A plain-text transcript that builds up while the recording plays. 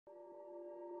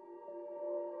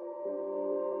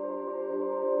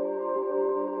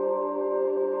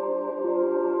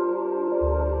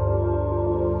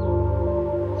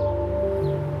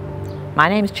My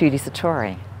name is Judy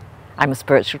Satori. I'm a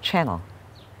spiritual channel,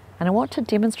 and I want to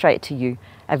demonstrate to you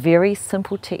a very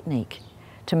simple technique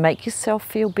to make yourself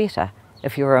feel better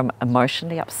if you're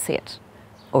emotionally upset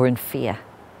or in fear.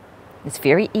 It's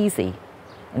very easy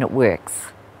and it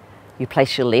works. You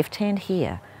place your left hand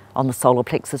here on the solar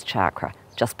plexus chakra,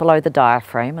 just below the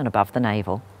diaphragm and above the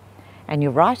navel, and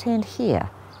your right hand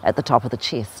here at the top of the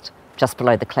chest, just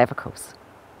below the clavicles.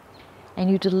 And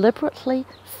you deliberately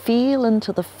feel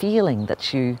into the feeling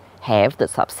that you have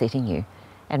that's upsetting you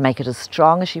and make it as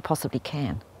strong as you possibly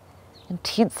can.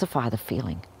 Intensify the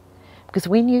feeling, because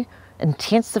when you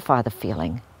intensify the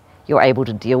feeling, you're able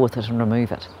to deal with it and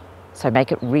remove it. So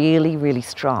make it really, really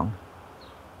strong.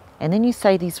 And then you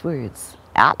say these words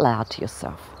out loud to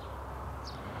yourself.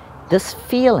 This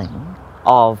feeling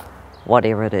of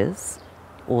whatever it is,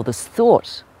 or this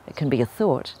thought, it can be a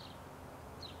thought,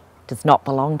 does not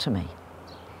belong to me.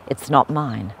 It's not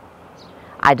mine.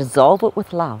 I dissolve it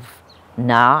with love,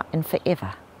 now and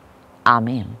forever.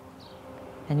 Amen.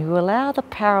 And you allow the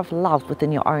power of love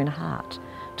within your own heart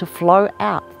to flow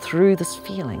out through this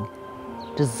feeling.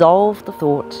 Dissolve the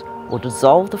thought or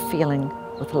dissolve the feeling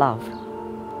with love.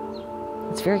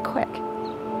 It's very quick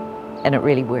and it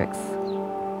really works.